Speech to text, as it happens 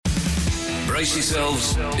brace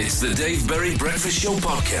yourselves. It's the Dave Berry Breakfast Show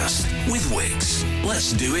podcast with Wix.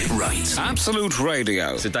 Let's do it right. Absolute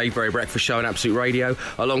Radio. It's the Dave Berry Breakfast Show on Absolute Radio.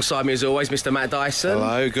 Alongside me, as always, Mr. Matt Dyson.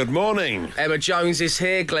 Hello, good morning. Emma Jones is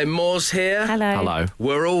here. Glenn Moore's here. Hello. Hello.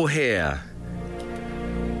 We're all here.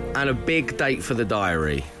 And a big date for the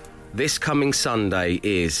diary. This coming Sunday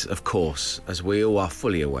is, of course, as we all are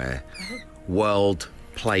fully aware, World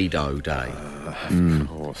Play-Doh Day. Of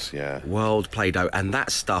course, yeah. World Play-Doh, and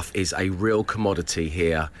that stuff is a real commodity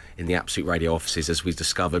here in the Absolute Radio offices, as we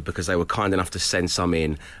discovered, because they were kind enough to send some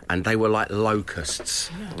in, and they were like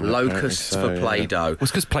locusts. Locusts for Play-Doh. Well,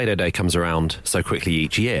 it's because Play-Doh Day comes around so quickly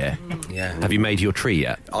each year. Yeah. Have you made your tree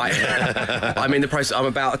yet? I'm in the process. I'm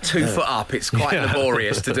about 2 foot up. It's quite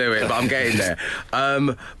laborious to do it, but I'm getting there.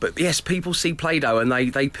 But yes, people see Play-Doh and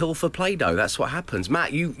they pilfer Play-Doh. That's what happens.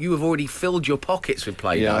 Matt, you have already filled your pockets with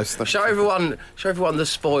Play-Doh. Yeah, Show everyone the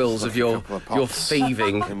spoils of your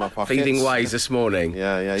thieving ways this morning.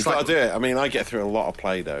 Yeah. You've got to do it. I mean, I get through a lot of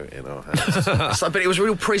Play-Doh in our house. But it was a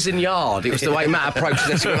real prison yard. It was the way Matt approached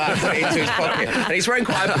this without putting it into his pocket. And he's wearing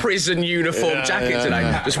quite a prison uniform jacket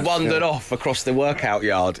today. Just wandered off across the workout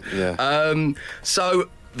yard. Yeah. So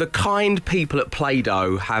the kind people at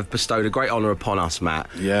Play-Doh have bestowed a great honour upon us, Matt.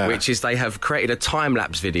 Yeah. Which is they have created a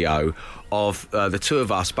time-lapse video of the two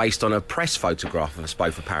of us based on a press photograph of us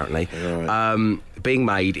both, apparently, Right. being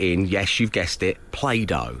made in, yes, you've guessed it,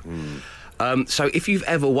 Play-Doh. So if you've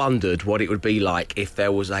ever wondered what it would be like if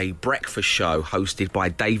there was a breakfast show hosted by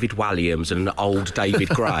David Walliams and an old David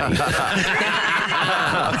Gray,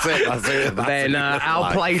 That's it. then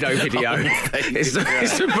our Play-Doh video is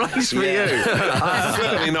the place for you. It's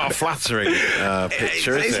certainly not a flattering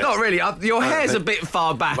picture, is It's it? not really. Your hair's a bit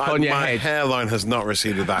far back on your my head. hairline has not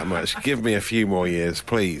receded that much. Give me a few more years,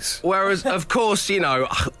 please. Whereas, of course,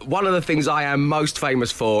 one of the things I am most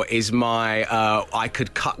famous for is my I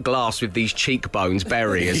could cut glass with these cheekbones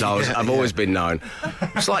berry, as I've always been known.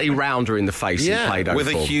 Slightly rounder in the face in Play-Doh with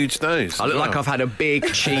form. a huge nose. I look like I've had a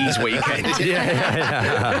big cheese weekend.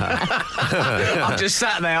 I've just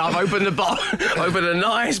sat there, I've opened a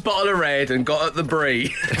nice bottle of red and got at the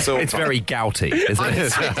brie. It's very gouty, isn't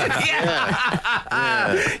it?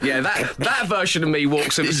 Yeah, that version of me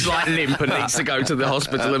walks with a slight limp and needs to go to the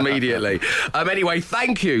hospital immediately. Anyway,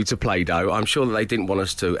 thank you to Play-Doh. I'm sure that they didn't want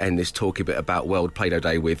us to end this talky bit about World Play-Doh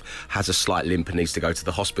Day with has a slight limp and needs to go to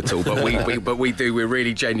the hospital, but we do. We're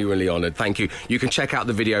really genuinely honoured. Thank you. You can check out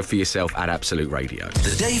the video for yourself at Absolute Radio.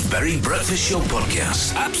 The Dave Berry Breakfast Show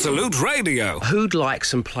podcast. Absolute Radio. Who'd like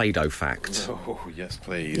some Play-Doh facts? Oh, yes,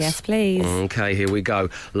 please. Yes, please. Okay, here we go.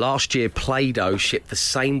 Last year, Play-Doh shipped the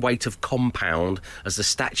same weight of compound as the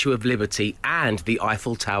Statue of Liberty and the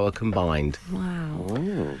Eiffel Tower combined. Wow.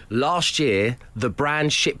 Ooh. Last year, the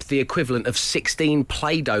brand shipped the equivalent of 16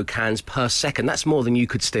 Play-Doh cans per second. That's more than you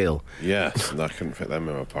could steal. Yes, I couldn't fit them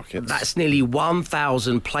in my pockets. That's nearly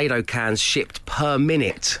 1,000 Play-Doh cans shipped per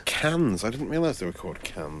minute. Cans. I didn't realise they were called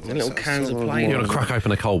cans. Little That's cans of sort Play-Doh. You want to crack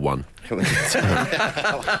open a cold one? You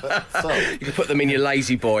can put them in your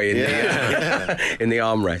lazy boy in the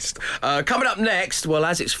armrest. Coming up next, well,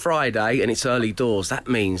 as it's Friday and it's early doors, that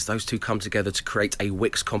means those two come together to create a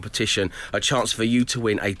Wix competition, a chance for you to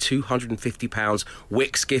win a £250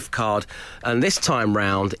 Wix gift card. And this time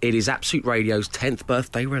round, it is Absolute Radio's 10th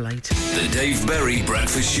birthday related. The Dave Berry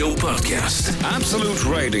Breakfast Show podcast. Absolute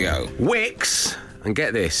Radio. Wix, and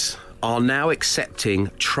get this, are now accepting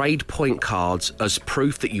trade point cards as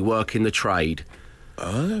proof that you work in the trade.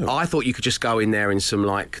 Oh. I thought you could just go in there in some,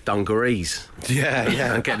 dungarees.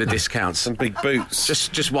 Yeah. And get the discounts. Some big boots.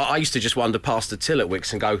 Just what I used to just wander past the till at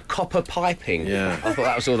Wix and go, copper piping. Yeah. I thought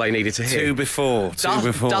that was all they needed to hear. Two before.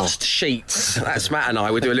 Dust sheets. That's Matt and I.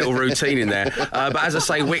 We do a little routine in there. But as I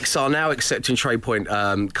say, Wix are now accepting trade point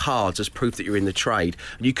cards as proof that you're in the trade.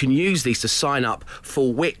 You can use these to sign up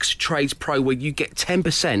for Wix Trades Pro, where you get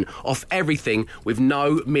 10% off everything with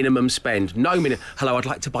no minimum spend. Hello, I'd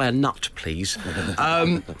like to buy a nut, please.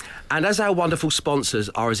 And as our wonderful sponsors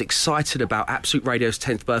are as excited about Absolute Radio's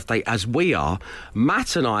 10th birthday as we are,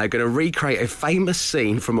 Matt and I are going to recreate a famous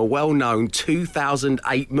scene from a well-known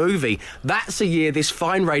 2008 movie. That's the year this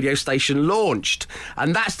fine radio station launched.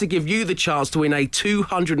 And that's to give you the chance to win a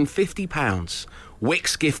 £250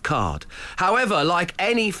 Wix gift card. However, like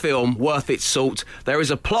any film worth its salt, there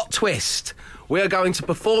is a plot twist. We are going to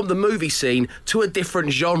perform the movie scene to a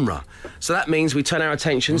different genre. So that means we turn our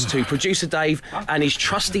attentions to producer Dave and his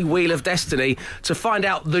trusty Wheel of Destiny to find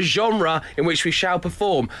out the genre in which we shall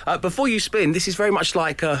perform. Before you spin, this is very much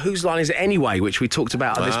like Whose Line Is It Anyway, which we talked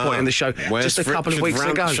about at this point in the show just a couple of weeks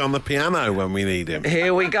ago. Ranch on the piano when we need him?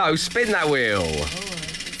 Here we go. Spin that wheel.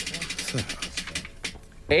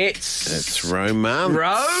 It's romance.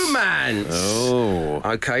 Romance. Oh.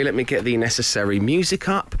 Okay, let me get the necessary music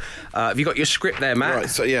up. Have you got your script there, Matt? Right,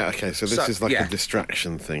 so this is like a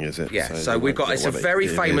distraction thing, is it? Yeah, so we've got, it's a very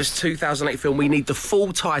famous 2008 film. We need the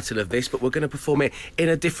full title of this, but we're going to perform it in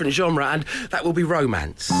a different genre, and that will be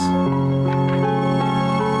romance.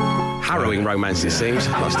 Harrowing romance, it seems.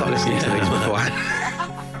 I'll start listening to these before.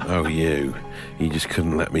 Oh, you just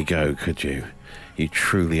couldn't let me go, could you? You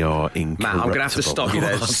truly are incorruptible. Matt, I'm going to have to stop you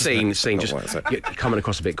there. Scene. Just you're coming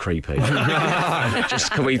across a bit creepy.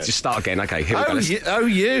 Can we just start again? Okay, here we go.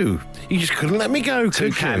 You just couldn't let me go.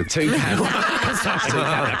 Two camp.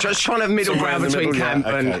 Just trying to middle ground between camp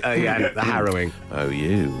and the harrowing. Oh,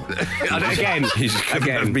 you. Again. You just couldn't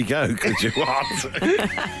let me go, could you? What?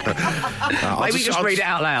 Maybe just read it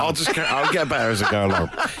out loud. I'll get better as I go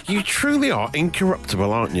along. You truly are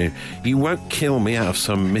incorruptible, aren't you? You won't kill me out of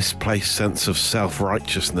some misplaced sense of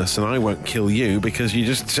self-righteousness, and I won't kill you because you're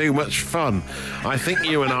just too much fun. I think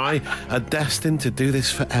you and I are destined to do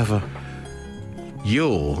this forever.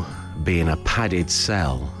 You'll be in a padded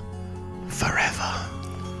cell forever.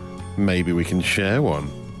 Maybe we can share one.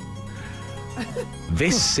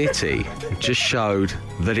 This city just showed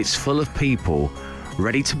that it's full of people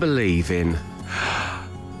ready to believe in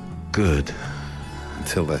good.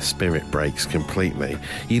 Until their spirit breaks completely.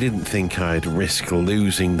 You didn't think I'd risk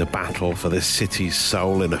losing the battle for this city's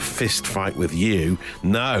soul in a fist fight with you.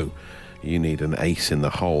 No. You need an ace in the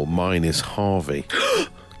hole. Mine is Harvey.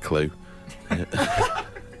 Clue.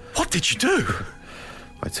 What did you do?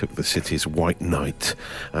 I took the city's white knight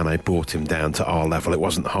and I brought him down to our level. It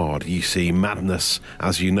wasn't hard. You see, madness,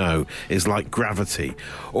 as you know, is like gravity.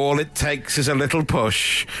 All it takes is a little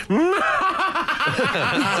push.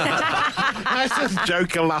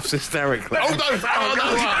 Joker laughs hysterically. Oh, no.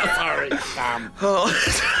 Sorry. Damn.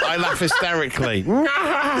 I laugh hysterically. I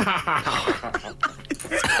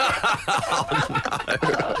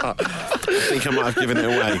think I might have given it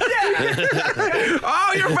away.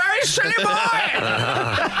 Oh, you're a very silly boy!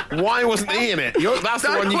 Why wasn't he in it? That's the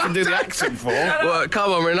one you can do the accent for. Well,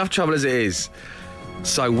 come on, we're in enough trouble as it is.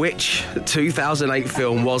 So which 2008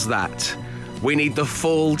 film was that? We need the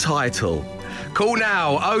full title. Call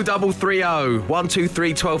now, 0330 123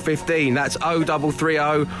 1215. That's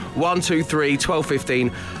 0330 123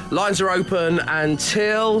 1215. Lines are open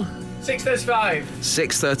until 6:35.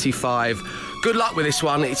 6:35. Good luck with this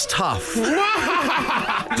one, it's tough.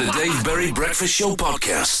 The Dave Berry Breakfast Show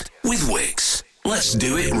Podcast with Wix. Let's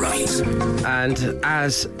do it right. And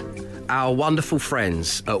as our wonderful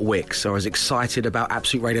friends at Wix are as excited about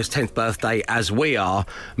Absolute Radio's 10th birthday as we are,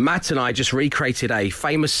 Matt and I just recreated a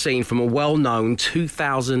famous scene from a well-known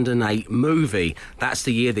 2008 movie. That's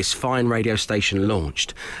the year this fine radio station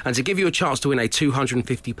launched. And to give you a chance to win a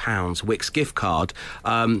 £250 Wix gift card,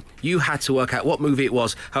 you had to work out what movie it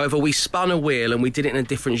was. However, we spun a wheel and we did it in a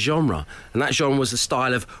different genre. And that genre was the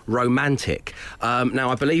style of romantic. Now,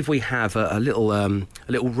 I believe we have a little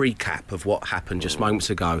recap of what happened just moments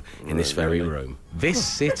ago in this very room. This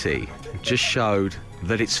city just showed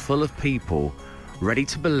that it's full of people ready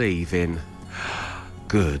to believe in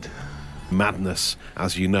good. Madness,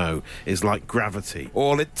 as you know, is like gravity.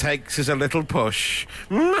 All it takes is a little push.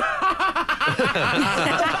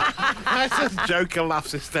 Joker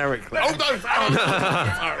laughs hysterically. Oh, no.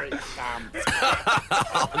 Sorry. Damn.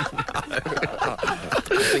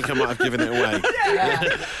 I think I might have given it away.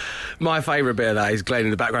 My favourite bit of that is Glenn in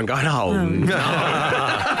the background going, oh, no.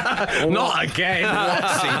 Not again.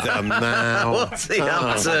 What's he done now? What's he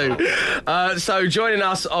up to? So joining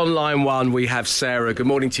us on line one, we have Sarah. Good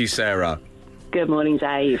morning to you, Sarah. Good morning,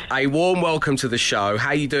 Dave. A warm welcome to the show. How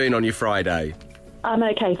are you doing on your Friday? I'm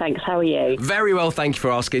okay, thanks. How are you? Very well, thank you for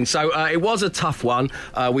asking. So it was a tough one.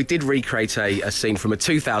 We did recreate a scene from a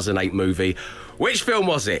 2008 movie. Which film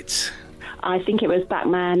was it? I think it was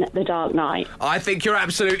Batman: The Dark Knight. I think you're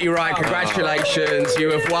absolutely right. Congratulations. You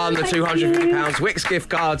have won the £250 Wix gift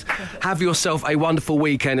card. Have yourself a wonderful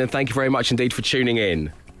weekend, and thank you very much indeed for tuning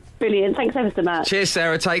in. Brilliant. Thanks ever so much. Cheers,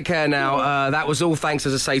 Sarah. Take care now. That was all thanks,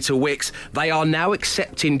 as I say, to Wix. They are now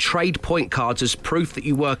accepting trade point cards as proof that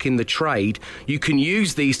you work in the trade. You can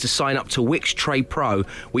use these to sign up to Wix Trade Pro,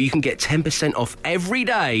 where you can get 10% off every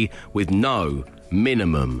day with no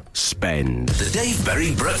minimum spend. The Dave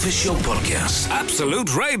Berry Breakfast Show Podcast.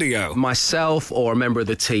 Absolute Radio. Myself or a member of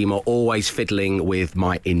the team are always fiddling with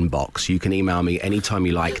my inbox. You can email me anytime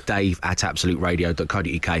you like,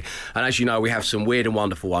 dave@absoluteradio.co.uk. And as you know, we have some weird and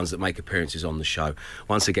wonderful ones that make appearances on the show.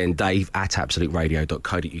 Once again,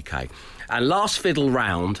 dave@absoluteradio.co.uk. And last fiddle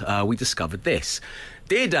round, we discovered this.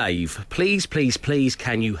 Dear Dave, please, please, please,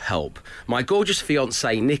 can you help? My gorgeous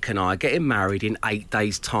fiancé Nick and I are getting married in 8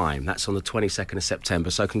 days' time. That's on the 22nd of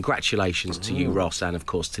September, so congratulations to you, Ross, and of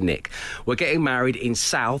course to Nick. We're getting married in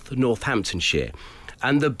South Northamptonshire.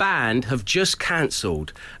 And the band have just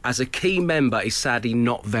cancelled as a key member is sadly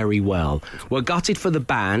not very well. We're gutted for the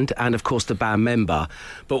band and, of course, the band member,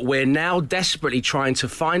 but we're now desperately trying to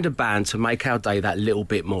find a band to make our day that little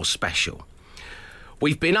bit more special.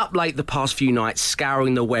 We've been up late the past few nights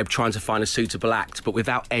scouring the web trying to find a suitable act, but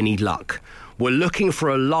without any luck. We're looking for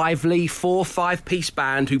a lively 4 or 5-piece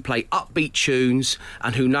band who play upbeat tunes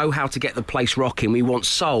and who know how to get the place rocking. We want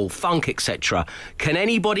soul, funk, etc. Can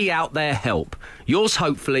anybody out there help? Yours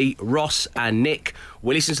hopefully, Ross and Nick.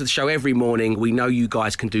 We listen to the show every morning. We know you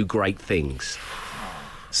guys can do great things.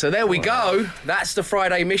 So there we go. That's the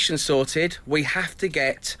Friday mission sorted. We have to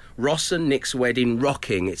get Ross and Nick's wedding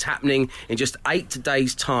rocking. It's happening in just 8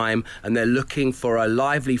 days' time, and they're looking for a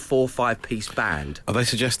lively 4 or 5-piece band. Are they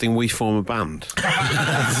suggesting we form a band?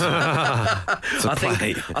 I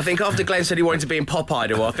think after Glenn said he wanted to be in Pop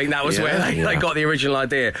Idol, I think that was where they got the original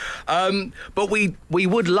idea. But we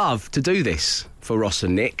would love to do this for Ross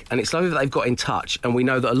and Nick, and it's lovely that they've got in touch, and we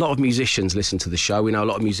know that a lot of musicians listen to the show. We know a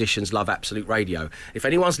lot of musicians love Absolute Radio. If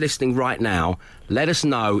anyone's listening right now, let us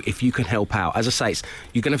know if you can help out. As I say,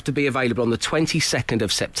 you're going to have to be available on the 22nd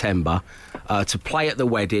of September to play at the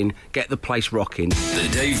wedding, get the place rocking. The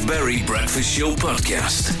Dave Berry Breakfast Show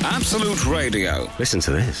Podcast. Absolute Radio. Listen to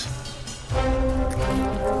this.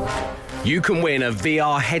 You can win a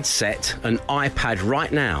VR headset and iPad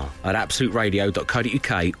right now at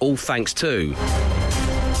absoluteradio.co.uk, all thanks to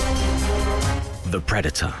The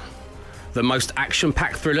Predator. The most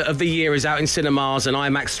action-packed thriller of the year is out in cinemas and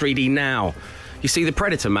IMAX 3D now. You see The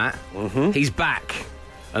Predator, Matt? Mm-hmm. He's back.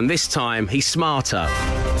 And this time, he's smarter.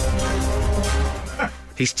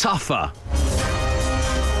 He's tougher.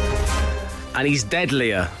 And he's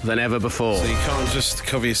deadlier than ever before. So you can't just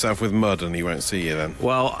cover yourself with mud and he won't see you then?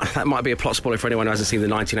 Well, that might be a plot spoiler for anyone who hasn't seen the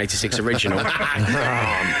 1986 original.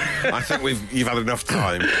 I think you've had enough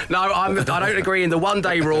time. No, I don't agree in the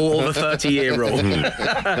 1-day rule or the 30-year rule.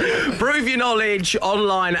 Prove your knowledge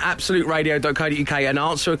online at absoluteradio.co.uk and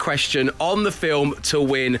answer a question on the film to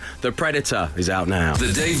win. The Predator is out now.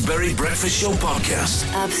 The Dave Berry Breakfast Show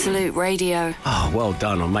Podcast. Absolute Radio. Oh, well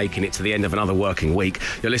done on making it to the end of another working week.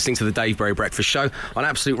 You're listening to the Dave Berry Breakfast Show on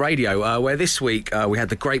Absolute Radio, where this week we had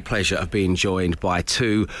the great pleasure of being joined by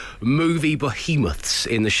 2 movie behemoths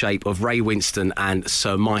in the shape of Ray Winstone and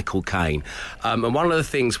Sir Michael Caine. And one of the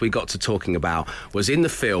things we got to talking about was in the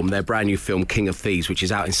film, their brand new film King of Thieves, which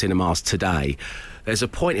is out in cinemas today. There's a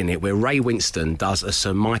point in it where Ray Winstone does a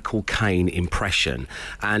Sir Michael Caine impression.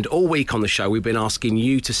 And all week on the show, we've been asking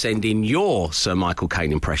you to send in your Sir Michael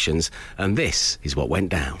Caine impressions. And this is what went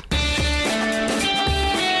down.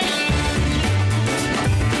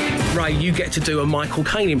 Ray, you get to do a Michael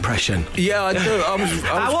Caine impression. Yeah, I do.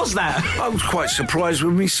 How was that? I was quite surprised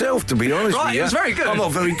with myself, to be honest with you. It was very good. I'm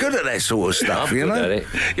not very good at that sort of stuff, you know. At it.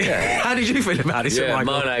 Yeah. How did you feel about it, Sir Yeah,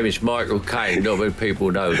 Michael? my name is Michael Caine. Not many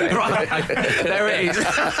people know that. Right, there it is.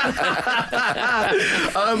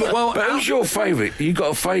 But who's your favourite? You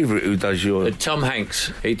got a favourite who does your... Tom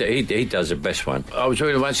Hanks. He does the best one. I was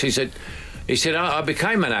reading once. He said, I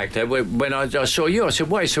became an actor when I saw you. I said,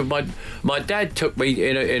 wait. So my dad took me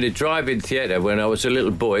in a drive-in theatre when I was a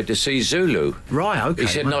little boy to see Zulu. Right, okay. He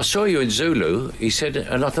said, and I saw you in Zulu. He said,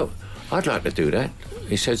 and I thought, I'd like to do that.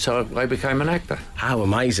 He said, so I became an actor. How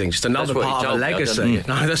amazing. Just another part of a legacy.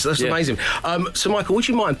 No, that's amazing. So, Michael, would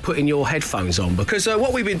you mind putting your headphones on? Because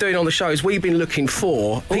what we've been doing on the show is we've been looking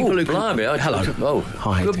for people who can... Blimey, Hello. Oh,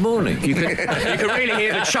 hi. Good morning. You can really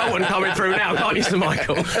hear the Cholton coming through now, can't you, Sir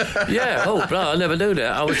Michael? Yeah, I never knew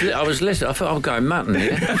that. I was listening. I thought I'm going mutton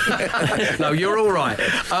here. No, you're all right.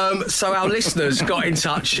 So our listeners got in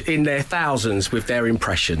touch in their thousands with their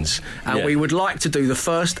impressions, and we would like to do the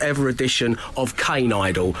first ever edition of Caine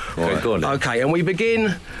Idol. Right. Go on then. Okay, and we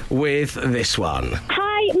begin with this one.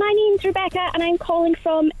 Hi, my name's Rebecca and I'm calling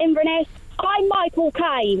from Inverness. I'm Michael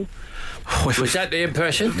Caine. Was that the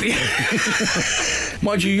impression?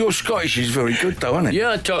 Mind you, your Scottish is very good, though, isn't it?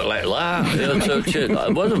 Yeah, I talk like that. I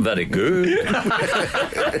wasn't very good.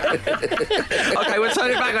 Okay, we'll turn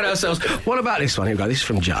it back on ourselves. What about this one? Here we go. This is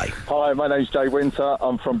from Jay. Hi, my name's Jay Winter.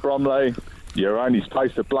 I'm from Bromley. You're only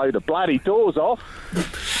supposed to blow the bloody doors off.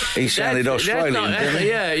 He sounded Australian, didn't he?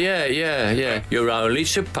 Yeah. You're only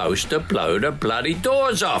supposed to blow the bloody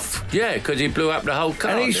doors off. Yeah, because he blew up the whole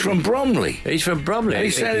car. And he's from Bromley. He's from Bromley. And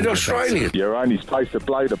he sounded Australian. You're only supposed to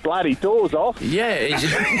blow the bloody doors off. Yeah,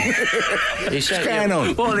 he's What's going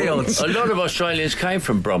on? What are the odds? A lot of Australians came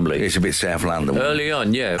from Bromley. It's a bit South London. Early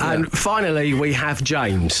on, yeah. And finally, we have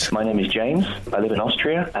James. My name is James. I live in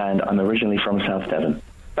Austria, and I'm originally from South Devon.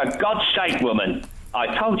 For God's sake, woman,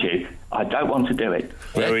 I told you I don't want to do it.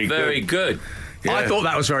 Very good. Yeah. I thought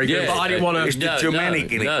that was very good, but I didn't want to... It's the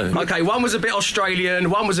Germanic in it. Okay, one was a bit Australian,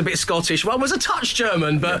 one was a bit Scottish, one was a touch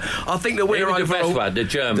German, but I think the winner the overall... best one, the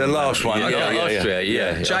German. The last one. Austria,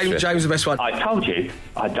 yeah. James the best one. I told you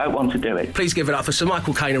I don't want to do it. Please give it up for Sir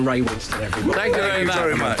Michael Caine and Ray Winston, everybody. Thank you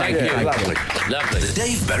very much. Thank you. Lovely. The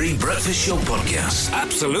Dave Berry Breakfast Show Podcast.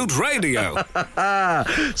 Absolute Radio.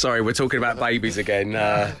 Sorry, we're talking about babies again.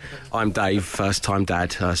 I'm Dave, first-time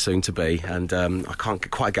dad, soon to be, and I can't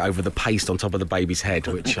quite get over the paste on top of the baby's head,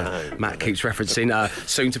 which Matt keeps referencing.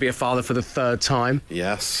 Soon to be a father for the third time.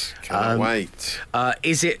 Yes, can't wait.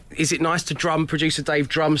 Is it nice to drum? Producer Dave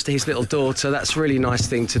drums to his little daughter. That's a really nice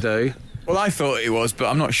thing to do. Well, I thought it was, but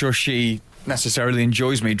I'm not sure she necessarily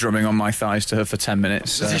enjoys me drumming on my thighs to her for 10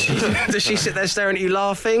 minutes. Does she sit there staring at you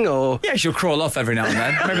laughing, or...? Yeah, she'll crawl off every now and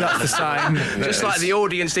then. Maybe that's the sign. Just like the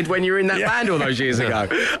audience did when you were in that band all those years ago.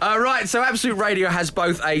 Right, so Absolute Radio has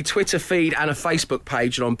both a Twitter feed and a Facebook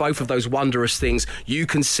page, and on both of those wondrous things, you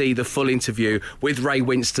can see the full interview with Ray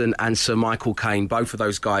Winston and Sir Michael Caine. Both of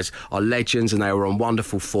those guys are legends, and they were on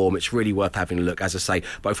wonderful form. It's really worth having a look, as I say,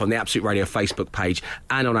 both on the Absolute Radio Facebook page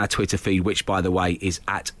and on our Twitter feed, which, by the way, is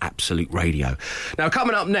at Absolute Radio. Now,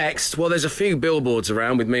 coming up next, well, there's a few billboards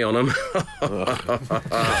around with me on them.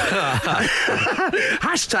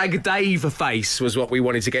 Hashtag Dave Face was what we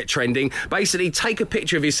wanted to get trending. Basically, take a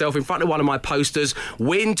picture of yourself in front of one of my posters,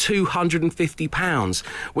 win £250.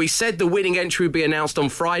 We said the winning entry would be announced on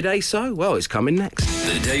Friday, so, well, it's coming next.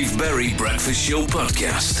 The Dave Berry Breakfast Show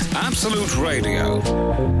Podcast. Absolute Radio.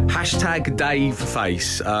 Hashtag Dave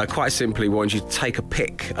Face. Quite simply, we want you to take a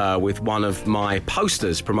pic with one of my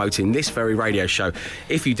posters promoting this very radio show.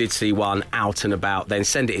 If you did see one out and about, then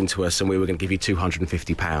send it in to us and we were going to give you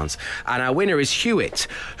 £250. And our winner is Hewitt,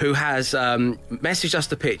 who has messaged us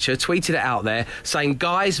the picture, tweeted it out there, saying,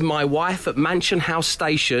 guys, my wife at Mansion House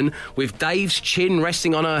Station with Dave's chin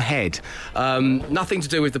resting on her head. Nothing to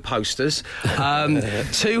do with the posters.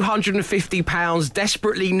 £250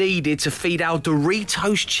 desperately needed to feed our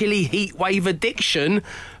Doritos chili heatwave addiction.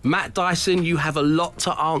 Matt Dyson, you have a lot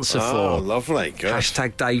to answer for. Oh, lovely. Good.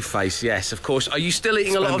 Hashtag Dave Face, yes, of course. Are you still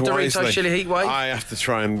eating a lot of Doritos chili heatwave? I have to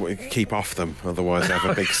try and keep off them, otherwise I have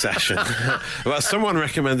a big session. Well, someone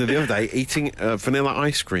recommended the other day eating vanilla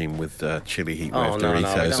ice cream with chili heatwave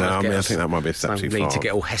Doritos. I think that might be a step too far. Need to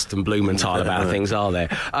get all Heston Blumenthal about things, are there?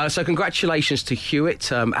 So congratulations to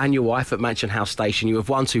Hewitt and your wife at Mansion House Station. You have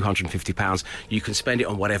won £250. You can spend it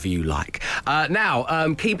on whatever you like.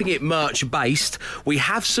 Now, keeping it merch-based, we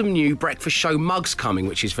have some new Breakfast Show mugs coming,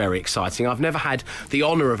 which is very exciting. I've never had the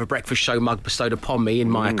honour of a Breakfast Show mug bestowed upon me in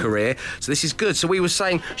my career, so this is good. So we were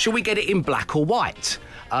saying, should we get it in black or white?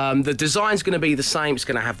 The design's going to be the same. It's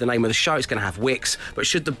going to have the name of the show. It's going to have Wix. But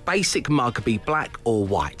should the basic mug be black or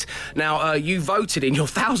white? Now, you voted in your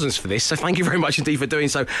thousands for this, so thank you very much indeed for doing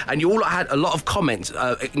so. And you all had a lot of comments,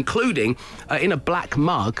 including in a black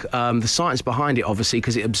mug, the science behind it, obviously,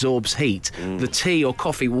 because it absorbs heat. The tea or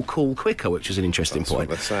coffee will cool quicker, which is an interesting point.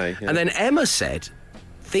 That's what they say, yeah. And then Emma said,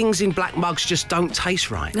 things in black mugs just don't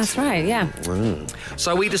taste right. That's right, yeah.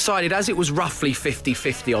 So we decided, as it was roughly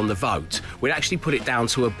 50-50 on the vote, we'd actually put it down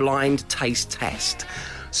to a blind taste test.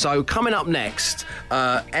 So coming up next,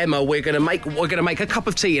 Emma, we're going to make a cup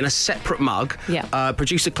of tea in a separate mug. Yeah.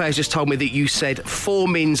 Producer Claire's just told me that you said 4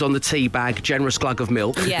 mins on the tea bag, generous glug of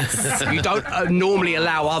milk. Yes. You don't normally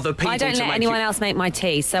allow other people. I don't let anyone else make my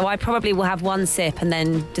tea, so I probably will have one sip and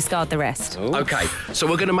then discard the rest. Ooh. Okay, so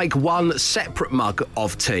we're going to make one separate mug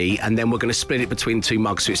of tea, and then we're going to split it between 2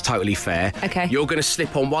 mugs, so it's totally fair. Okay. You're going to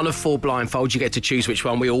slip on one of 4 blindfolds. You get to choose which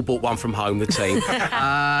one. We all bought one from home, the team.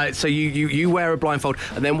 So you wear a blindfold,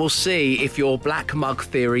 and then we'll see if your black mug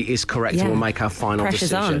theory is correct, and we'll make our final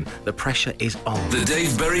decision. The pressure is on. The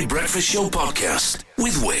Dave Berry Breakfast Show Podcast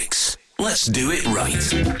with Wix. Let's do it right.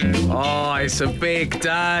 Oh, it's a big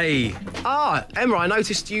day. Emma, I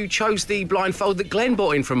noticed you chose the blindfold that Glenn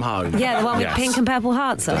bought in from home. Yeah, the one with pink and purple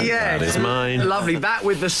hearts on. Yeah, That is mine. Lovely. That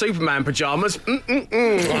with the Superman pyjamas.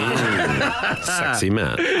 Sexy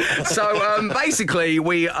man. So basically,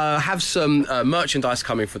 we have some merchandise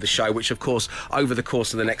coming for the show, which, of course, over the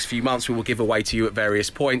course of the next few months, we will give away to you at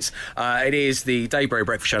various points. It is the Dave Berry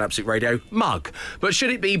Breakfast Show on Absolute Radio mug. But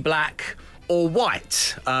should it be black or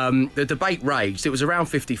white? The debate raged. It was around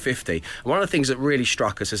 50-50. One of the things that really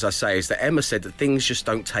struck us, as I say, is that Emma said that things just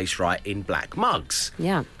don't taste right in black mugs.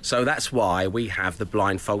 Yeah. So that's why we have the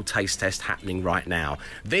blindfold taste test happening right now.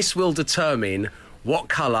 This will determine what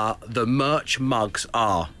colour the merch mugs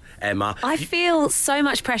are, Emma. I feel so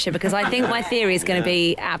much pressure because I think my theory is going to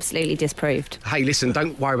be absolutely disproved. Hey, listen,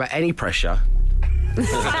 don't worry about any pressure.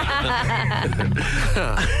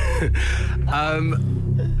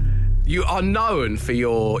 You are known for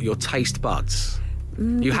your taste buds.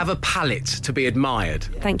 You have a palate to be admired.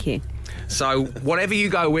 Thank you. So whatever you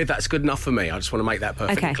go with, that's good enough for me. I just want to make that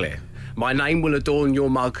perfectly clear. My name will adorn your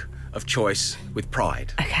mug of choice with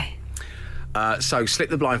pride. Okay. So slip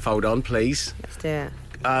the blindfold on, please. Let's do it.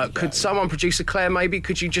 Could someone, producer Claire, maybe,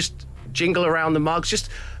 could you just jingle around the mugs? Just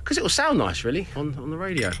because it will sound nice, really, on the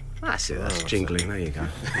radio. That's it, that's jingling. There you go.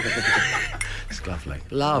 It's lovely.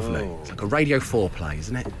 Lovely. It's like a Radio 4 play,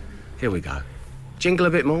 isn't it? Here we go. Jingle a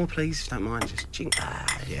bit more, please, if you don't mind. Just jingle.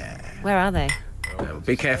 Yeah. Where are they?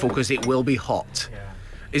 Be careful, because it will be hot.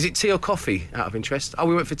 Is it tea or coffee, out of interest? Oh,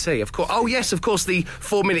 we went for tea, of course. Oh, yes, of course, the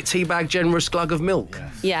 4-minute tea bag generous glug of milk.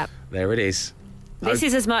 Yeah. There it is. This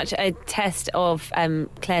is as much a test of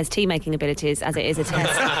Claire's tea-making abilities as it is a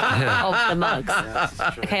test of the mugs.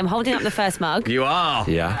 Okay, I'm holding up the first mug. You are.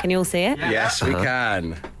 Yeah. Can you all see it? Yes, we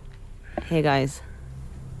can. Here goes.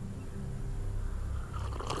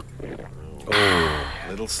 Oh,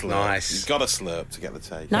 little slurp. Nice. You've got to slurp to get the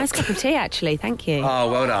taste. Nice cup of tea, actually. Thank you.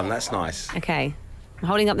 Oh, well done. That's nice. Okay. I'm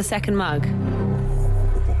holding up the second mug.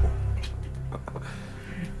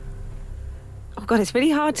 Oh, God, it's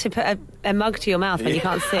really hard to put a mug to your mouth when you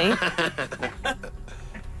can't see.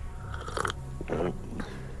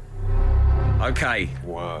 Okay.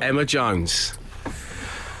 Whoa. Emma Jones.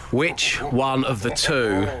 Which one of the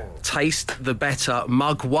two taste the better,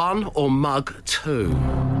 mug 1 or mug 2?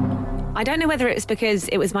 I don't know whether it's because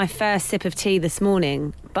it was my first sip of tea this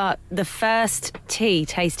morning, but the first tea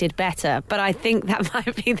tasted better. But I think that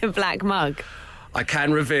might be the black mug. I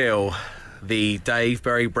can reveal the Dave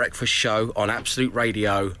Berry Breakfast Show on Absolute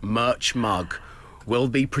Radio merch mug will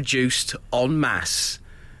be produced en masse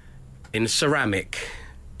in ceramic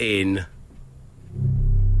in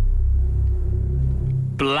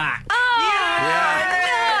black. Oh, yeah.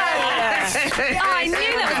 I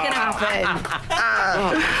knew that was going to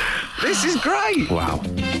happen. This is great. Wow.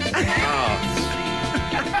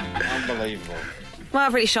 Unbelievable. Well,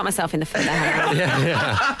 I've really shot myself in the foot there.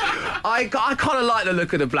 I kind of like the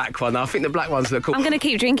look of the black one. I think the black ones look cool. I'm going to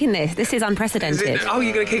keep drinking this. This is unprecedented. Oh,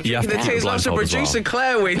 you're going to keep You have drinking to the tea? put So blindfold as producer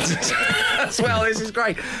Claire wins as well. This is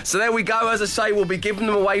great. So there we go. As I say, we'll be giving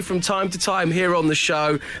them away from time to time here on the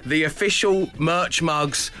show. The official merch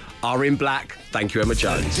mugs are in black. Thank you, Emma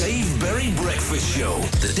Jones. Dave Berry Breakfast Show.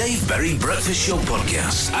 The Dave Berry Breakfast Show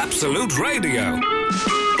podcast. Absolute Radio.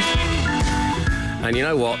 And you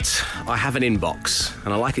know what? I have an inbox,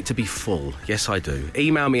 and I like it to be full. Yes, I do.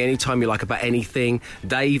 Email me anytime you like about anything,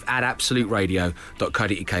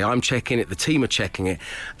 dave@absoluteradio.co.uk. I'm checking it, the team are checking it.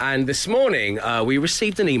 And this morning, we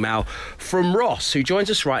received an email from Ross, who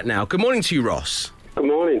joins us right now. Good morning to you, Ross. Good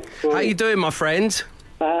morning. How you doing, my friend?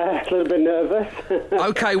 A little bit nervous.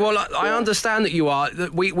 Okay, well, I understand that you are.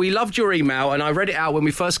 We loved your email, and I read it out when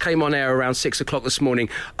we first came on air around 6 o'clock this morning.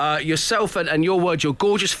 Yourself and your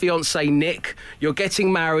gorgeous fiancé, Nick, you're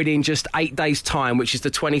getting married in just 8 days' time, which is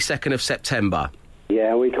the 22nd of September.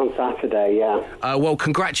 Yeah, a week on Saturday, yeah. Well,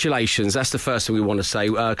 congratulations. That's the first thing we want to say.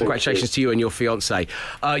 Congratulations to you and your fiancé.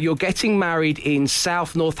 You're getting married in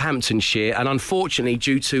South Northamptonshire, and unfortunately,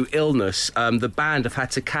 due to illness, the band have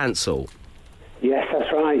had to cancel. Yes,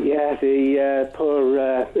 that's right. Yeah, the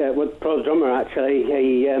poor drummer actually.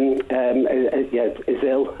 He is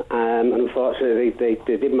ill, and unfortunately they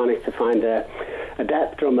did manage to find a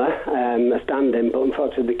depth drummer, a stand-in, but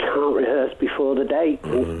unfortunately they can't rehearse before the date,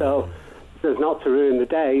 and so as not to ruin the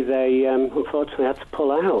day, they unfortunately had to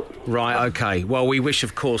pull out. Right, okay. Well, we wish,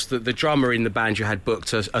 of course, that the drummer in the band you had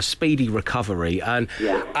booked a speedy recovery. And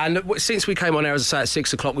since we came on air, as I say, at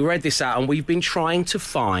 6 o'clock, we read this out and we've been trying to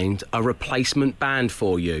find a replacement band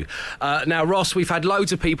for you. Now, Ross, we've had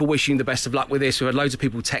loads of people wishing the best of luck with this. We've had loads of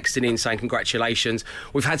people texting in saying congratulations.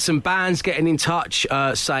 We've had some bands getting in touch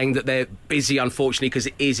saying that they're busy, unfortunately, because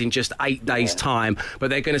it is in just 8 days' time, but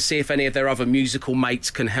they're going to see if any of their other musical mates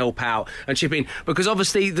can help out and chip in, because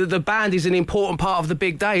obviously the band is an important part of the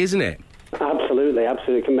big day, isn't it? Absolutely,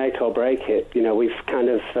 it can make or break it. You know, we've kind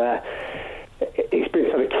of it's been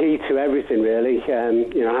sort of key to everything, really.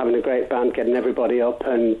 You know, having a great band, getting everybody up,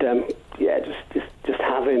 and just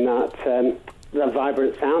having that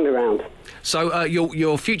vibrant sound around. So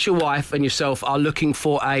your future wife and yourself are looking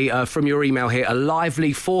for from your email here, a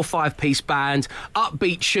lively 4-5-piece band,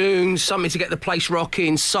 upbeat tunes, something to get the place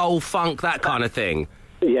rocking, soul, funk, that kind of thing.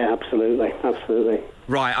 Yeah, absolutely.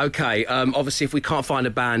 Right, okay. Obviously, if we can't find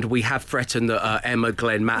a band, we have threatened that Emma,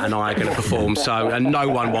 Glenn, Matt and I are going to perform, and no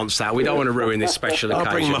one wants that. We don't want to ruin this special occasion.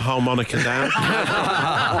 I'll bring my harmonica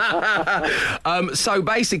down. So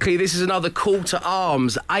basically, this is another call to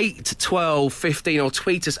arms, 8, 12, 15, or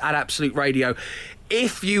tweet us at Absolute Radio.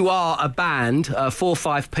 If you are a band,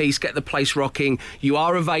 4-5-piece, get the place rocking, you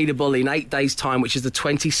are available in 8 days' time, which is the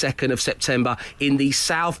 22nd of September, in the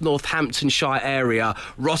South Northamptonshire area.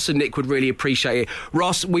 Ross and Nick would really appreciate it.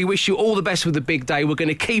 Ross, we wish you all the best with the big day. We're going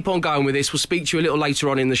to keep on going with this. We'll speak to you a little later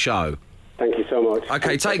on in the show. Thank you so much.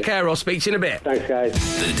 OK, take care, Ross. Speak to you in a bit. Thanks, guys.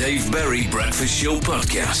 The Dave Berry Breakfast Show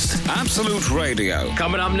Podcast. Absolute Radio.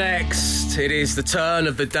 Coming up next, it is the turn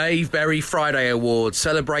of the Dave Berry Friday Awards,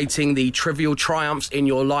 celebrating the trivial triumphs in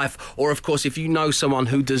your life. Or, of course, if you know someone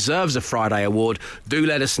who deserves a Friday Award, do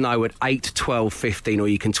let us know at 8, 12, 15, or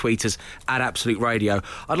you can tweet us at Absolute Radio.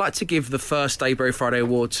 I'd like to give the first Dave Berry Friday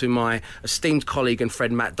Award to my esteemed colleague and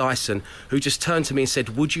friend Matt Dyson, who just turned to me and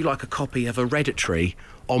said, would you like a copy of Hereditary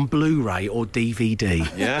on Blu-ray or DVD?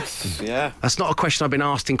 Yes, yeah. That's not a question I've been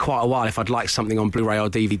asked in quite a while, if I'd like something on Blu-ray or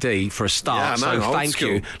DVD for a start. Yeah, no, so thank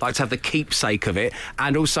you. I'd like to have the keepsake of it,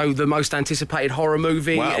 and also the most anticipated horror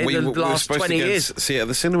movie in the last 20 years. See it at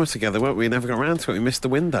the cinema together, weren't we? We never got around to it. We missed the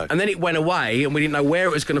window. And then it went away, and we didn't know where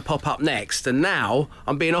it was going to pop up next. And now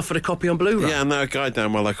I'm being offered a copy on Blu-ray. Yeah, no, a guy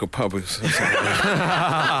down my local pub was. He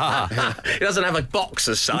doesn't have a box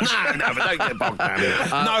as such. No, but don't get bogged down in it.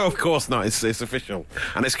 No, of course not. It's official,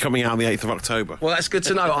 and it's coming out on the 8th of October. Well, that's good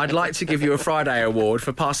to know. I'd like to give you a Friday award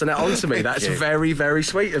for passing that on to me. That's very, very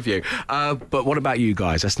sweet of you. But what about you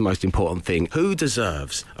guys? That's the most important thing. Who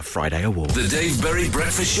deserves a Friday award? The Dave Berry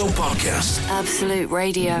Breakfast Show Podcast. Absolute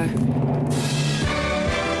Radio.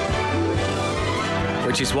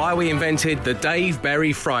 Which is why we invented the Dave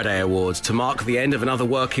Berry Friday Awards, to mark the end of another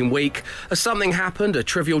working week. As something happened, a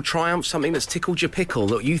trivial triumph, something that's tickled your pickle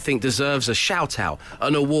that you think deserves a shout-out,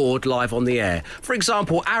 an award live on the air. For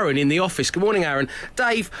example, Aaron in the office. Good morning, Aaron.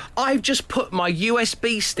 Dave, I've just put my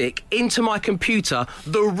USB stick into my computer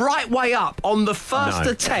the right way up on the first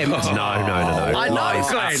attempt. No. I know,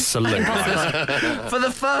 Glenn. Absolutely. For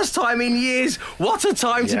the first time in years. What a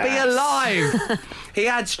time to be alive. He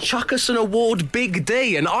adds, chuck us an award, Big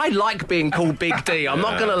D, and I like being called Big D, I'm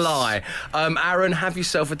not going to lie. Aaron, have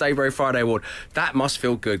yourself a Dave Berry Friday Award. That must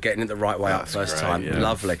feel good, getting it the right way up first time. Yeah.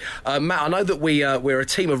 Lovely. Matt, I know that we're a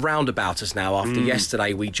team of roundabouters now. After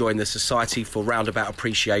yesterday, we joined the Society for Roundabout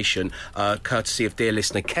Appreciation, courtesy of dear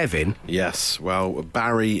listener Kevin. Yes, well,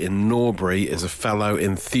 Barry in Norbury is a fellow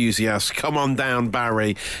enthusiast. Come on down,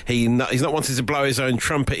 Barry. He's not wanting to blow his own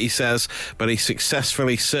trumpet, he says, but he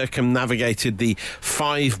successfully circumnavigated the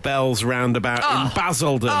 5 Bells roundabout in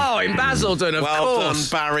Basildon. Oh, in Basildon, of course. Well done,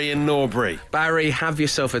 Barry in Norbury. Barry, have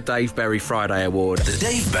yourself a Dave Berry Friday Award. The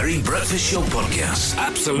Dave Berry Breakfast Show Podcast.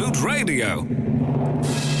 Absolute Radio.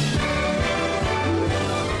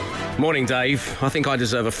 Morning, Dave. I think I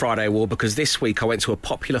deserve a Friday Award because this week I went to a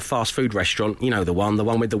popular fast food restaurant. You know, the one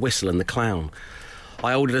with the whistle and the clown.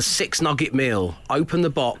 I ordered a 6-nugget meal, opened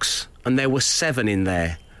the box, and there were 7 in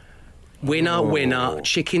there. Winner,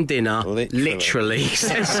 chicken dinner. Literally,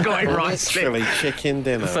 says Scotty Rice. Literally, chicken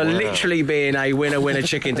dinner. For literally being a winner,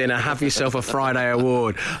 chicken dinner, have yourself a Friday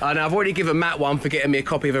award. And I've already given Matt one for getting me a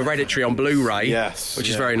copy of Hereditary on Blu-ray. Yes. Which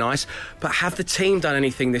is very nice. But have the team done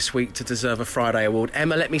anything this week to deserve a Friday award?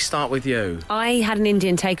 Emma, let me start with you. I had an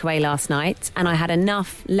Indian takeaway last night, and I had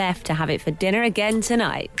enough left to have it for dinner again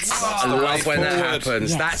tonight. I love when that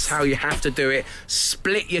happens. Yes. That's how you have to do it.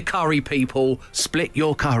 Split your curry, people. Split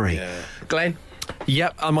your curry. Yeah. Glenn?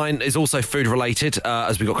 Yep, mine is also food related.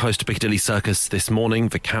 As we got close to Piccadilly Circus this morning,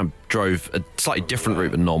 the cab drove a slightly different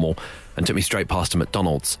route than normal and took me straight past a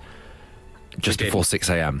McDonald's. just before 6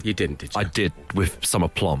 a.m. You didn't, did you? I did, with some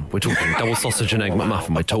aplomb. We're talking double sausage and egg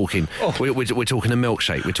McMuffin. We're talking we're talking a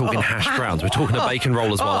milkshake. We're talking hash browns. We're talking a bacon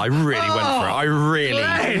roll as well. I really went for it. I really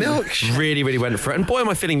went for it. And boy, am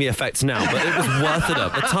I feeling the effects now, but it was worth it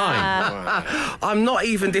at the time. I'm not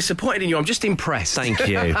even disappointed in you. I'm just impressed. Thank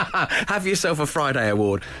you. Have yourself a Friday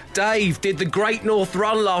award. Dave did the Great North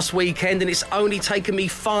Run last weekend, and it's only taken me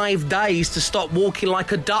 5 days to stop walking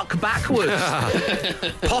like a duck backwards.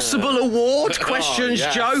 Possible award? Questions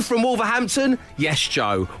yes. Joe from Wolverhampton. Yes,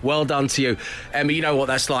 Joe. Well done to you. Emma, you know what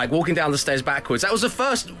that's like, walking down the stairs backwards. That was one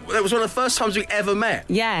of the first times we ever met.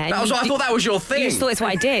 Yeah. I thought that was your thing. You just thought it's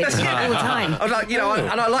what I did all the time. I was like,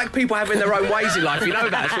 and I like people having their own ways in life, you know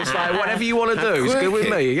that. So it's like, whatever you want to do is good with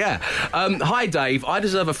me, yeah. Hi, Dave. I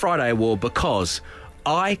deserve a Friday award because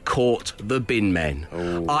I caught the bin men.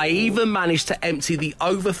 Ooh. I even managed to empty the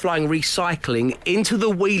overflowing recycling into the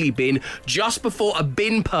wheelie bin just before a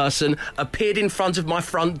bin person appeared in front of my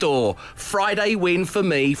front door. Friday win for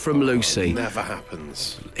me from Lucy. It never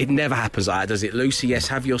happens. It never happens like that, does it? Lucy, yes,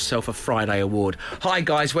 have yourself a Friday award. Hi,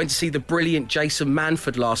 guys. Went to see the brilliant Jason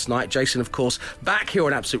Manford last night. Jason, of course, back here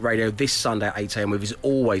on Absolute Radio this Sunday at 8 a.m. with his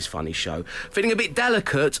always funny show. Feeling a bit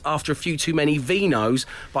delicate after a few too many vinos,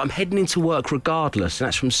 but I'm heading into work regardless. And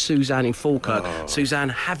that's from Suzanne in Falkirk. Suzanne,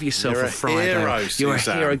 have yourself a Friday. You're a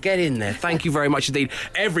hero. Get in there. Thank you very much indeed.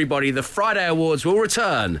 Everybody, the Friday Awards will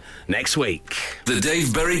return next week. The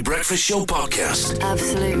Dave Berry Breakfast Show Podcast.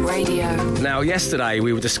 Absolute Radio. Now, yesterday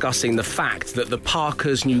we were discussing the fact that the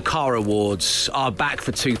Parker's New Car Awards are back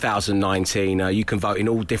for 2019. You can vote in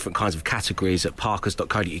all different kinds of categories at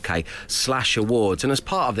parkers.co.uk/awards. And as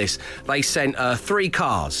part of this, they sent 3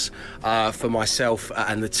 cars for myself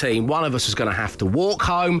and the team. One of us was going to have to walk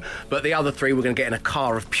home, but the other 3 were going to get in a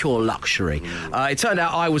car of pure luxury. It turned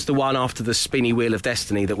out I was the one after the spinny wheel of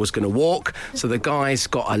destiny that was going to walk, so the guys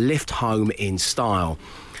got a lift home in style.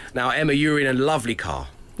 Now, Emma, you were in a lovely car.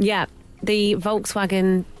 Yeah, the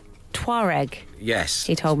Volkswagen Touareg. Yes.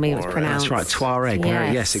 He told me it was pronounced. That's right, Touareg.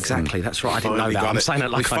 Yes, exactly. That's right. I didn't know that. I'm saying that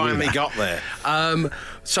like I knew finally that. got there.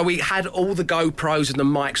 So we had all the GoPros and the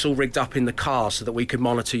mics all rigged up in the car so that we could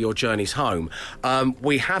monitor your journeys home.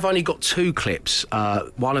 We have only got 2 clips,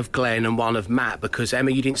 one of Glenn and one of Matt, because, Emma,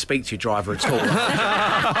 you didn't speak to your driver at all.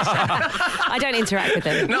 I don't interact with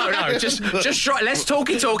them. No, just try. Less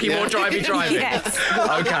talky, more driving. Yes.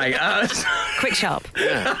 Okay. Quick sharp.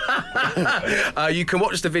 You can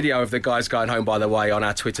watch the video of the guys going home, by the way, on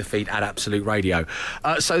our Twitter feed at Absolute Radio.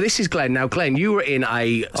 So this is Glenn. Now, Glenn, you were in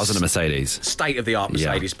I was in a Mercedes. State-of-the-art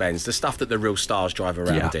Mercedes-Benz, the stuff that the real stars drive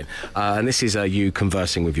around in. And this is you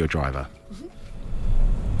conversing with your driver.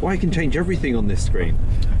 Well, I can change everything on this screen.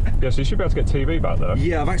 Yeah, so you should be able to get TV back there.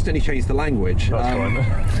 Yeah, I've accidentally changed the language. That's fine.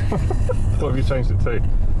 What have you changed it to?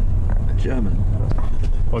 German.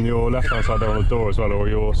 On your left-hand side there on the door as well, or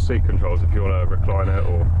your seat controls if you want to recline it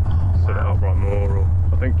or sit it upright more. Or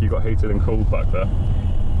I think you got heated and cooled back there.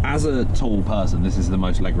 As a tall person, this is the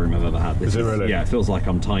most legroom I've ever had. Is it really? Yeah, it feels like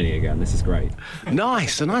I'm tiny again. This is great.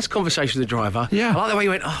 Nice, a nice conversation with the driver. Yeah. I like the way you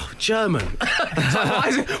went, German.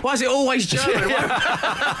 Why is it always German?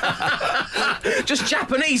 Just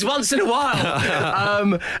Japanese once in a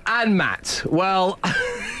while. And Matt, well...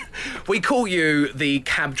 We call you the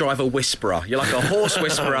cab driver whisperer. You're like a horse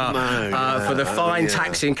whisperer for the fine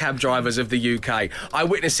taxi and cab drivers of the UK. I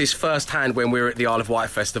witnessed this firsthand when we were at the Isle of Wight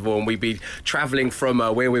Festival, and we'd be travelling from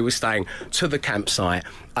where we were staying to the campsite.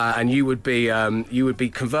 And you would be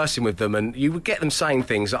conversing with them, and you would get them saying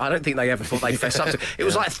things that I don't think they ever thought they'd fess up to. It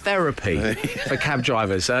was like therapy for cab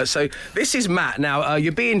drivers. So this is Matt. Now,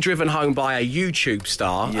 you're being driven home by a YouTube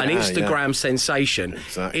star, an Instagram sensation,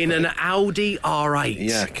 in an Audi R8.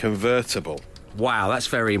 Yeah, convertible. Wow, that's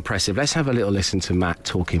very impressive. Let's have a little listen to Matt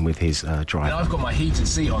talking with his driver. I've got my heated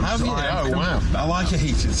seat on. Have you? Oh, wow. I like a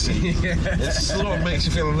heated seat. It sort of makes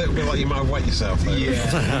you feel a little bit like you might wet yourself, though.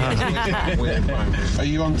 Yeah. Are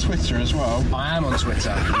you on Twitter as well? I am on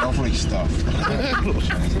Twitter. Lovely stuff.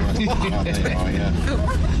 There you are, yeah.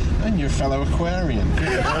 And you're a fellow Aquarian.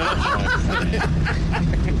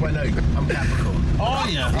 Well, no, I'm Capricorn. Oh,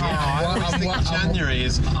 yeah. I think January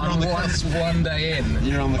is... I'm one day in.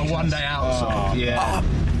 You're on the one day out. Yeah.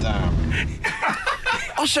 Damn.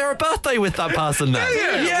 I'll share a birthday with that person then.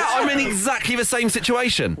 Yeah, I'm in exactly the same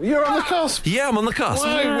situation. You're on the cusp? Yeah, I'm on the cusp.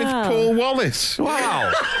 Wow, with Paul Wallace.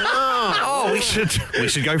 Wow. Oh, we should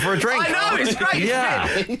go for a drink. I know, it's great.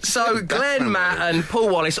 Yeah. So Glenn, Matt, and Paul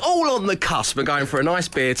Wallace, all on the cusp of going for a nice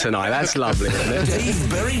beer tonight. That's lovely, isn't it? Dave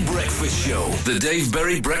Berry Breakfast Show. The Dave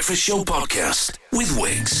Berry Breakfast Show podcast with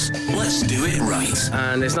Wix. Let's do it right.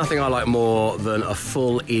 And there's nothing I like more than a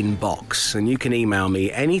full inbox. And you can email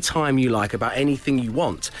me anytime you like about anything you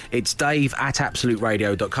want. It's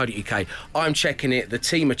dave@absoluteradio.co.uk. I'm checking it. The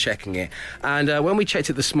team are checking it. And when we checked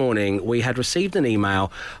it this morning, we had received an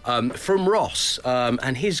email from Ross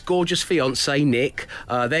and his gorgeous fiancée, Nick.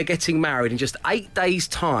 They're getting married in just 8 days'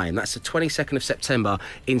 time. That's the 22nd of September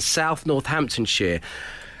in South Northamptonshire.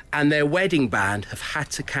 And their wedding band have had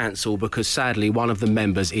to cancel because, sadly, one of the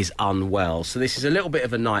members is unwell. So this is a little bit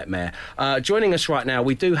of a nightmare. Joining us right now,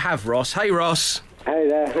 we do have Ross. Hey, Ross. Hey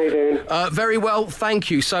there, how you doing? Very well,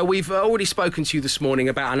 thank you. So we've already spoken to you this morning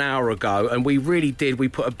about an hour ago, and we really did. We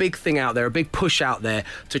put a big thing out there, a big push out there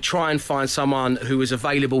to try and find someone who is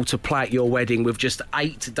available to play at your wedding with just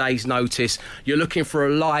 8 days' notice. You're looking for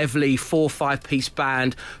a lively 4 or 5 piece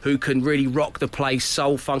band who can really rock the place,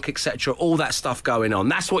 soul, funk, etc. All that stuff going on.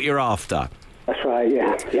 That's what you're after. That's right,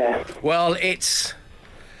 yeah. Well, it's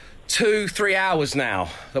 2-3 hours now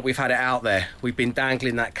that we've had it out there. We've been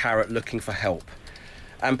dangling that carrot looking for help.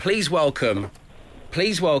 And please welcome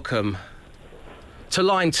to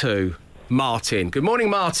line 2, Martin. Good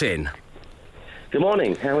morning, Martin. Good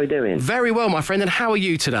morning. How are we doing? Very well, my friend. And how are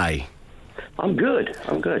you today? I'm good.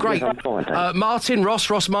 Great. Yes, I'm fine, thanks. Martin,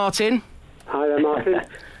 Ross Martin. Hi there, Martin.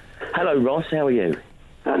 Hello, Ross. How are you?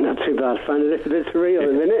 Not too bad. Finding this a bit surreal in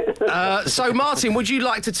a minute. So, Martin, would you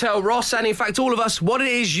like to tell Ross and, in fact, all of us what it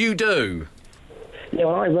is you do? Yeah,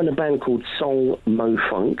 well, I run a band called Soul Mo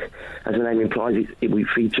Funk. As the name implies, we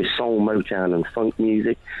feature soul, Motown and funk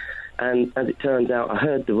music. And as it turns out, I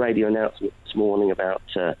heard the radio announcement this morning about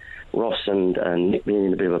Ross and Nick being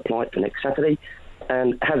in a bit of a plight for next Saturday.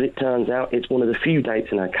 And as it turns out, it's one of the few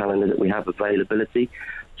dates in our calendar that we have availability.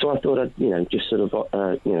 So I thought I'd, just sort of,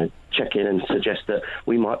 check in and suggest that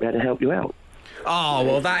we might be able to help you out. Oh,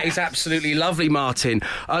 well, that is absolutely lovely, Martin.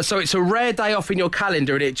 So it's a rare day off in your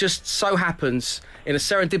calendar, and it just so happens, in a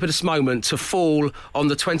serendipitous moment, to fall on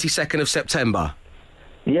the 22nd of September.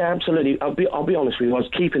 Yeah, absolutely. I'll be honest with you. I was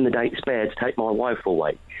keeping the date spare to take my wife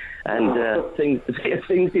away, and things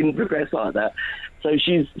didn't progress like that. So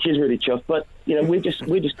she's really chuffed. But we're just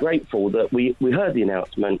grateful that we heard the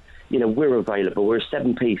announcement. We're available. We're a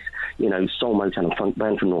 7-piece, soul, Motown and funk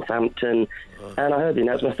band from Northampton. And I heard the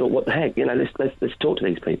announcement. I thought, what the heck? Let's talk to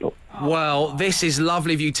these people. Well, this is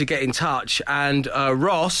lovely of you to get in touch. And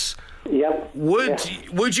Ross, yep.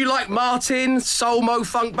 Would you like Martin, Soul Mo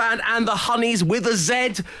Funk Band, and the Honeys with a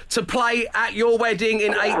Z to play at your wedding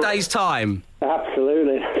in 8 days' time?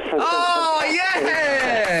 Absolutely. Oh,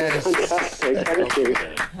 yes! Fantastic. Thank you.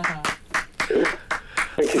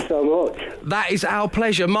 Thank you so much. That is our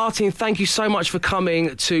pleasure. Martin, thank you so much for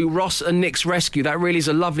coming to Ross and Nick's rescue. That really is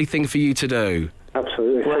a lovely thing for you to do.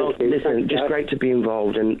 Absolutely. Well, thank you. listen, just great to be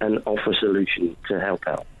involved and offer a solution to help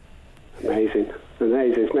out. Amazing.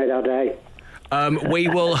 It's made our day. We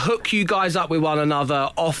will hook you guys up with one another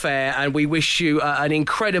off air, and we wish you an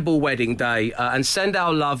incredible wedding day, and send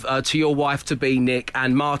our love to your wife-to-be, Nick,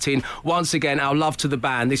 and Martin. Once again, our love to the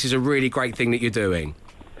band. This is a really great thing that you're doing.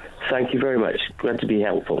 Thank you very much. Glad to be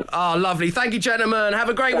helpful. Oh, lovely. Thank you, gentlemen. Have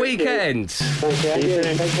a great weekend. Thank you.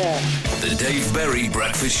 Take care. The Dave Berry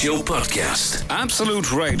Breakfast Show podcast.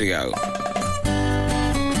 Absolute Radio.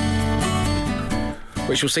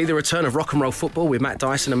 Which will see the return of rock and roll football with Matt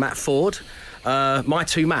Dyson and Matt Ford. My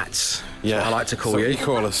two Matts, I like to call you. You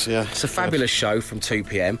call us, yeah. It's a fabulous show from 2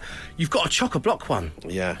 p.m. You've got a chock-a-block one.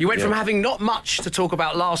 Yeah. You went from having not much to talk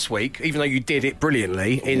about last week, even though you did it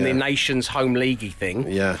brilliantly in the nation's home leaguey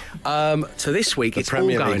thing. Yeah. To this week, it's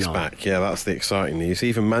Premier all going League's on. back. Yeah, that's the exciting news.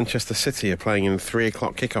 Even Manchester City are playing in a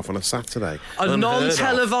 3:00 kickoff on a Saturday. A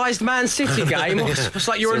non-televised Man City game. It's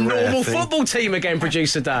like you're a normal football team again,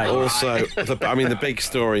 Producer Dave. Also, the big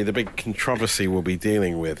story, the big controversy we'll be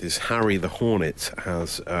dealing with is Harry the Hornet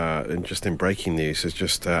has, just in breaking news, has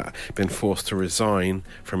just been forced to resign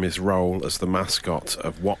from his role as the mascot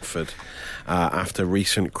of Watford after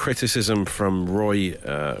recent criticism from Roy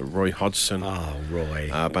Hodgson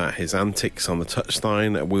about his antics on the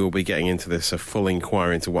touchline. We will be getting into this, a full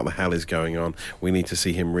inquiry into what the hell is going on. We need to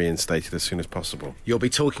see him reinstated as soon as possible. You'll be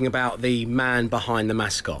talking about the man behind the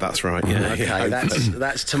mascot. That's right, yeah. Okay,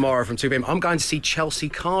 that's tomorrow from 2 p.m. I'm going to see Chelsea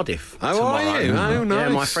Cardiff tomorrow. Are you? Oh, nice. Yeah,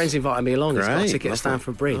 my friend's invited me along. He's got a ticket at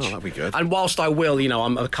Stamford Bridge. Oh, that'd be good. good. And whilst I will,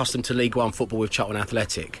 I'm accustomed to League One football with Cheltenham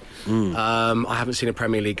Athletic. I haven't seen a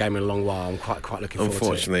Premier League game in a long while. I'm quite looking forward to it.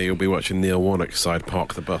 Unfortunately, you'll be watching Neil Warnock side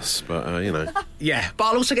park the bus, but Yeah, but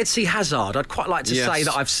I'll also get to see Hazard. I'd quite like to say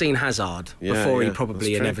that I've seen Hazard before he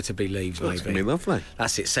probably inevitably leaves. That's going to be lovely.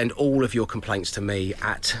 That's it. Send all of your complaints to me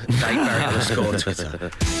at Dave Berry on Twitter.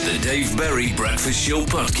 The Dave Berry Breakfast Show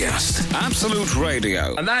Podcast. Absolute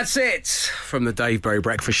Radio. And that's it from the Dave Berry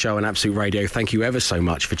Breakfast Show and Absolute Radio. Thank you ever so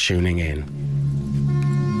much for tuning in.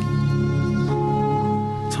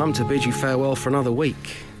 Time to bid you farewell for another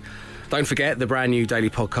week. Don't forget, the brand new daily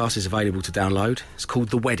podcast is available to download. It's called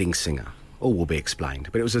The Wedding Singer. All will be explained.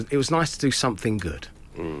 But it was nice to do something good.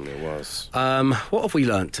 It was. What have we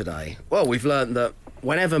learnt today? Well, we've learnt that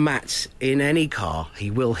whenever Matt's in any car, he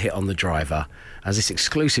will hit on the driver, as this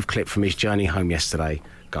exclusive clip from his journey home yesterday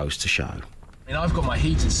goes to show. I've got my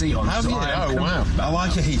heated seat on. Have you? Oh, wow. I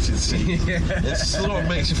like a heated seat. It sort of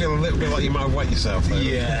makes you feel a little bit like you might wet yourself, though.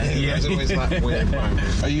 Yeah. There's always that weird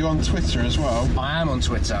moment. Are you on Twitter as well? I am on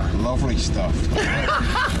Twitter. Lovely stuff.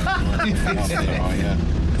 Lovely, yeah.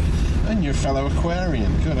 And you're a fellow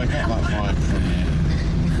Aquarian. Good, I got that vibe from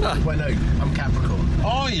you. Well, no, I'm Capricorn.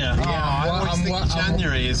 Oh, yeah. I always think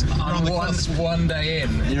January is... I'm one day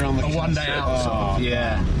in. You're on the cusp. One day out, sort of.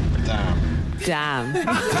 Yeah. Damn.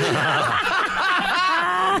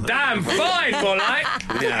 Damn fine, more like.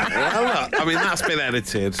 Yeah. Well, look, I mean, that's been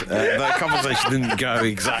edited. The conversation didn't go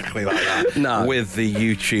exactly like that. No. With the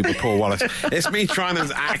YouTuber Paul Wallace. It's me trying to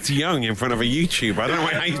act young in front of a YouTuber. I don't know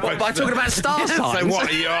how you're by talking about star signs. So what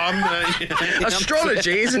are you on?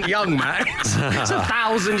 Astrology isn't young, Matt. It's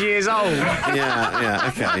 1,000 years old.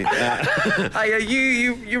 Yeah, okay. Hey, are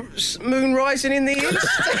you moon rising in the east?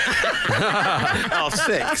 Oh,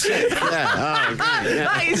 sick. Yeah. Oh, okay. Yeah.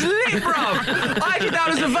 That is lit, bruv. I had you down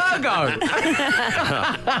as a Virgo.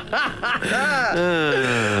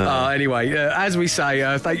 Anyway, as we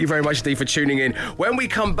say, thank you very much indeed for tuning in. When we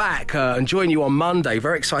come back and join you on Monday,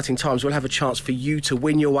 very exciting times, we'll have a chance for you to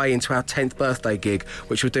win your way into our 10th birthday gig,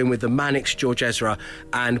 which we're doing with the Mannix, George Ezra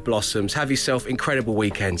and Blossoms. Have yourself incredible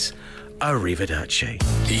weekends. Arrivederci.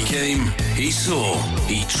 He came, he saw,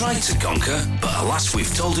 he tried to conquer, but alas,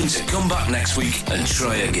 we've told him to come back next week and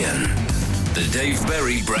try again. The Dave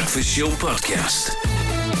Berry Breakfast Show Podcast.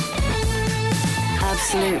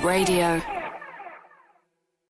 Absolute Radio.